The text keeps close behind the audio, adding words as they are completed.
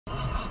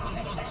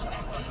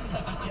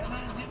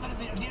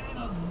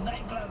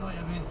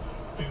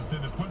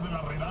Después de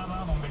la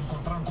redada donde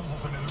encontraron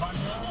cosas en el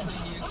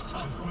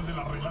baño, después de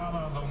la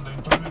redada donde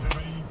entró el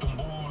FBI,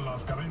 tumbó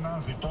las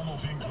cadenas y todo,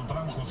 sí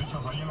encontraron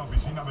cositas ahí en la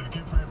oficina del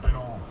jefe,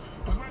 pero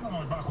pues bueno,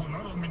 bajo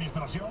nueva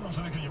administración no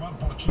se deje llevar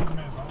por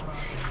chismes ahora.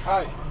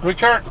 Hi.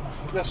 Richard?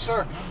 Yes,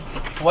 sir.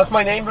 What's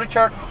my name,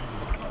 Richard?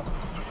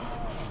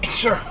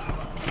 Sure.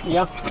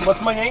 Yeah,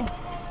 what's my name?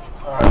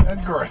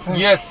 Edgar, I think.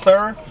 Yes,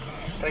 sir.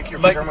 Thank you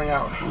for coming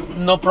out.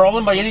 No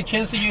problem. By any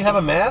chance, do you have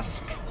a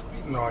mask?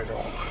 No, I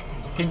don't.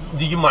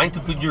 Do you mind to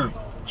put your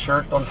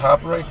shirt on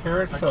top right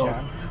here? I So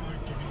can.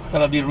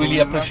 that'll be really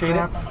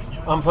appreciated.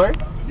 I'm sorry?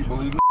 You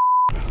believe me?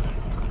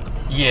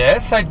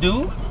 Yes, I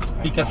do,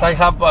 because I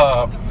have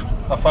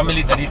a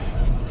family that is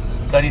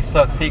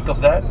sick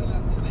of that.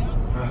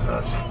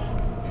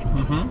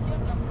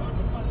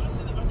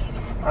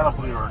 I don't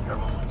believe our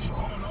government,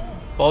 so.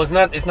 Well,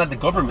 it's not the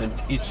government.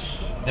 It's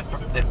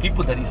the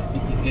people that is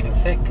getting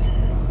sick.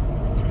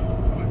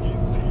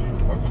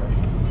 Okay.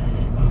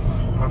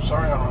 I'm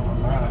sorry I don't have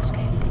a mask.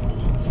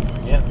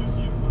 Yeah.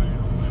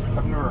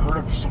 I've never heard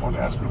of someone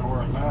asking me to wear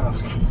a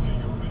mask.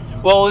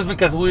 Well, it's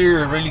because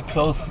we're really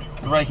close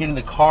right here in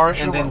the car, You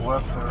should and have then.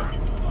 went left there.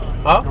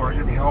 Huh? You want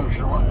to get me home, you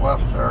should have went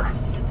left there.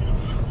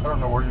 I don't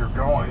know where you're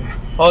going.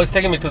 Oh, it's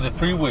taking me to the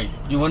freeway.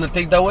 You want to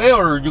take that way,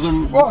 or you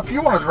gonna? Well, if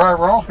you want to drive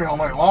around with me all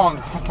night long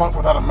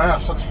without a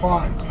mask, that's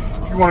fine.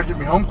 If you want to get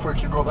me home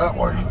quick, you go that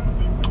way.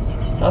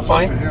 That's Up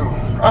fine. to you.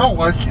 I don't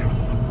like you.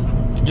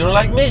 You don't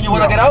like me? You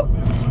want to No. get out?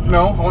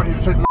 No, I want you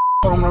to take my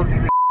home and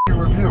give you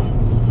a review.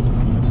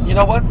 You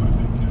know what?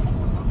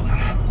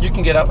 You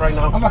can get out right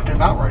now. I'm not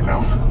getting out right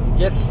now.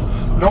 Yes.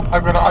 Nope,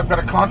 I've got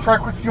a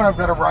contract with you and I've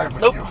got a ride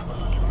with Nope. you.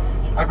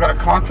 I've got a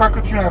contract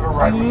with you and I have a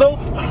ride with Nope.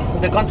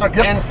 The contract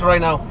ends right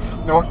now.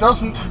 you. No, it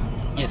doesn't.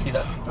 Yes, he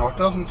does. No, it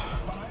doesn't.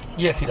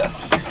 Yes, he does.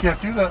 You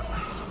can't do that.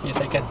 Yes,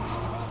 I can.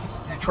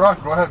 You try.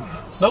 Go ahead.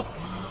 Nope.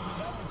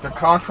 The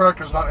contract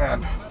does not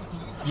end.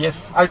 Yes.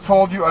 I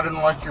told you I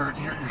didn't like your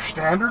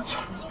standards.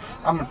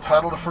 I'm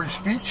entitled to free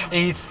speech.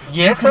 Yes,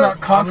 You sir. cannot I'm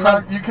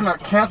contract. not- You cannot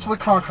cancel the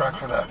contract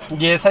for that.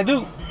 Yes, I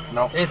do.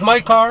 No. It's my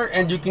car,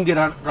 and you can get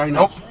out right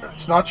now. Nope.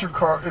 It's not your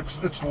car. It's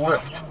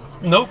Lyft.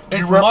 Nope. It's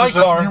You my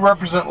represent. car. You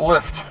represent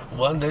Lyft.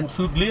 Well, then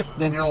suit lift.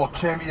 And Then. your little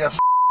candy ass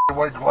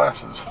white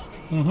glasses.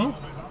 Mm-hmm.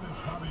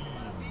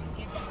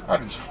 I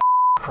just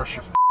crush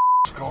your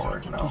skull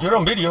right now. You're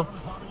on video.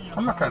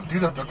 I'm not gonna do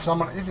that though, because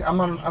I'm an idiot. I'm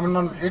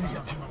an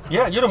idiot.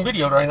 Yeah, you're on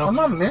video right now. I'm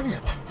not an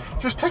idiot.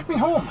 Just take me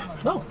home.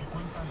 No.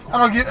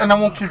 And I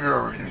won't give you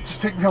a review.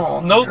 Just take me home. I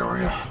won't Nope. give you a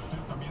review.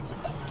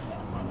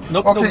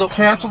 Nope. Okay, Nope. Nope.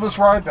 cancel this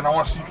ride. Then I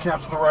want to see you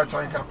cancel the ride, so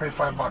you gotta pay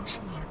 $5.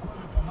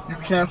 You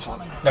cancel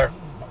it. There.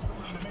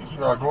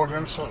 Go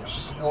again, so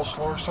it's a little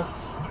slower, sir.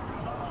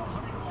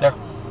 There.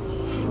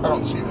 I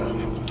don't see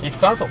that. It's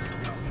canceled.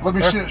 Let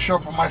me There. see it show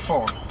up on my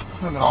phone,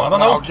 and then I don't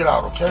know. I'll get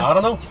out. Okay? I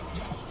don't know.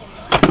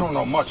 You don't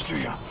know much, do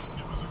you?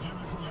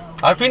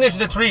 I finished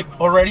the trip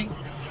already.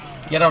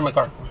 Get out of my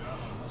car.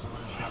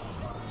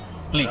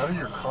 Please. Out of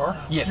your car?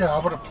 Yes. Yeah, how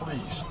about a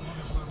please,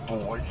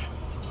 boy?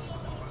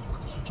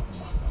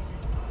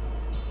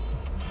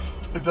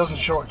 It doesn't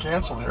show it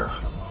canceled here.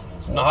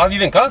 No, I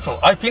didn't cancel.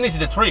 I finished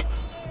the trip.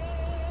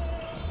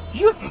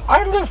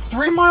 I live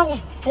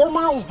 4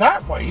 miles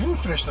that way. You didn't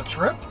finish the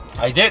trip.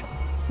 I did.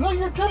 No,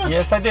 you didn't.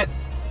 Yes, I did.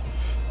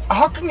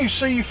 How can you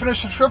say you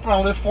finished the trip and I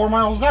live 4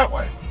 miles that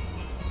way?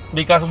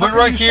 Because How we're can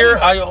right you say here.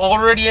 that? I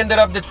already ended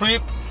up the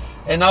trip,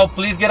 and now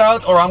please get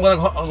out, or I'm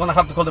gonna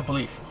have to call the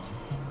police.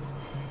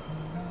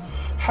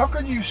 How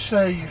could you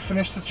say you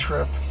finished the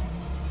trip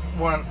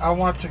when I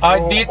want to go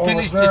I did over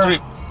finish there? the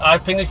trip. I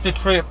finished the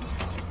trip.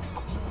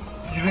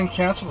 You didn't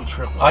cancel the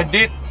trip. though. I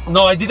did.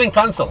 No, I didn't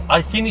cancel.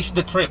 I finished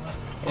the trip.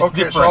 It's Okay,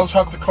 different. so I'll just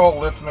have to call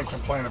Lyft and then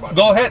complain about it.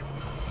 Go ahead.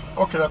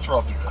 Okay, that's what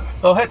I'll do then.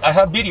 Go ahead. I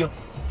have video.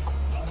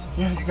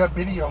 Yeah, you got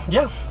video.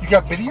 Yeah. You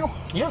got video?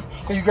 Yeah.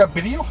 Hey, you got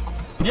video?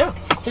 Yeah.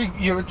 Hey,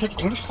 you ever take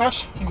English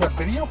class? You got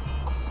video?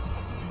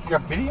 You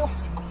got video?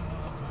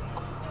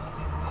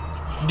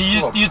 Do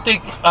you Look. you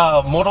take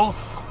models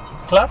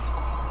class?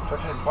 Did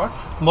I take what?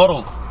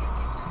 Models.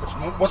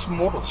 What's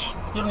modals?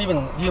 You don't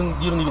even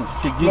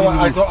speak. You No,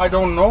 don't even, I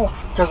don't know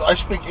because I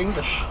speak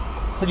English.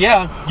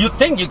 Yeah. You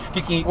think you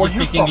speak Where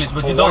you you speak from, English,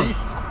 but you boy? don't.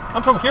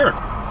 I'm from here.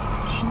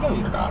 No,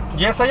 you're not.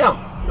 Yes, I am.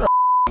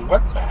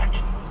 Wetback.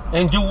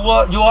 And you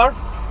are?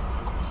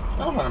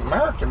 I'm an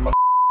American. Mother.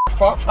 I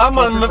fought for I'm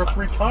the an country for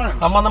 3 times.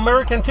 I'm an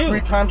American too. 3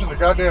 times in the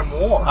goddamn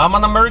war. I'm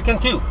an American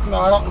too. No,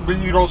 I don't. But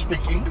you don't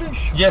speak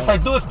English. Yes, I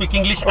do speak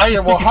English. Okay, I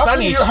well, speak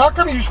Spanish. how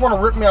come you just want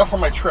to rip me off on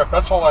my trip?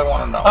 That's all I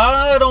want to know.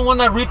 I don't want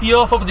to rip you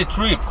off of the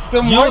trip.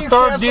 Then why You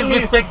start canceling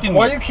disrespecting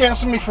Why me. you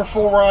canceling me for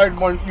full ride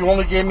when you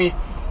only gave me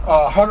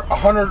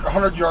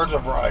 100 yards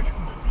of ride?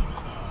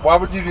 Why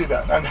would you do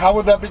that? And how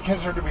would that be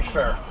considered to be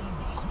fair?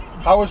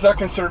 How is that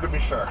considered to be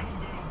fair?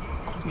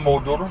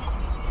 Model.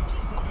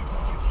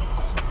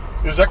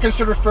 Is that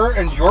considered fair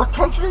in your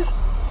country?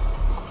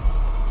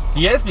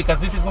 Yes, because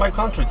this is my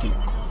country too.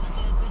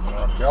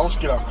 Okay, I'll just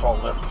get on call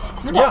Lyft.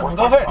 You're Yeah, not worth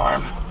go my ahead.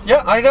 time.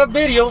 Yeah, I got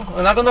video,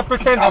 and I'm gonna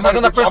present. I'm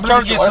gonna press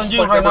charges on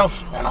you right now.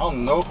 And I'll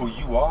know who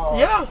you are.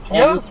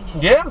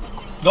 Yeah.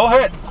 Go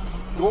ahead.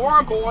 Go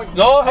on, boy.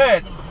 Go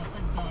ahead.